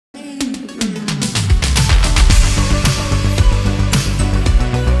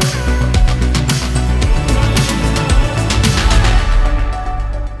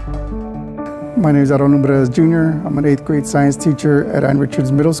My name is Aaron Lumbreras Jr. I'm an 8th grade science teacher at Ann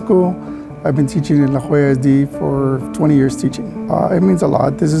Richards Middle School. I've been teaching in La Joya SD for 20 years teaching. It means a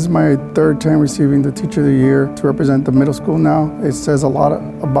lot. This is my 3rd time receiving the Teacher of the Year to represent the middle school now. It says a lot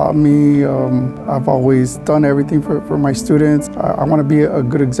about me. I've always done everything for my students. I want to be a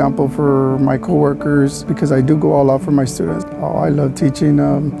good example for my coworkers because I do go all out for my students. I love teaching.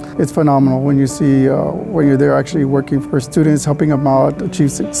 It's phenomenal when you see, when you're there actually working for students, helping them out,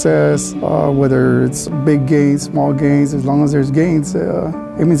 achieve success, whether it's big gains, small gains, as long as there's gains,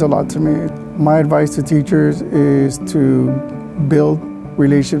 it means a lot to me. My advice to teachers is to build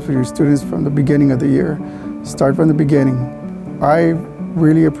relationships with your students from the beginning of the year. Start from the beginning. I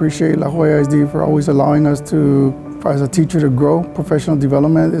really appreciate La Joya SD for always allowing us to, as a teacher, to grow. Professional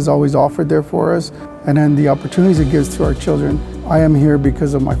development is always offered there for us, and then the opportunities it gives to our children. I am here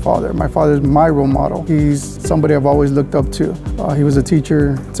because of my father. My father is my role model. He's somebody I've always looked up to. He was a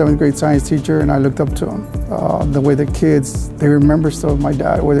teacher, 7th grade science teacher, and I looked up to him. The way the kids, they remember stuff of my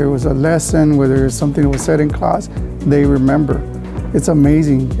dad, whether it was a lesson, whether it's something that was said in class, they remember. It's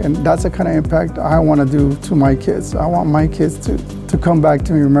amazing, and that's the kind of impact I want to do to my kids. I want my kids to come back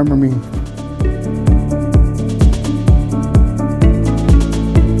to me, remember me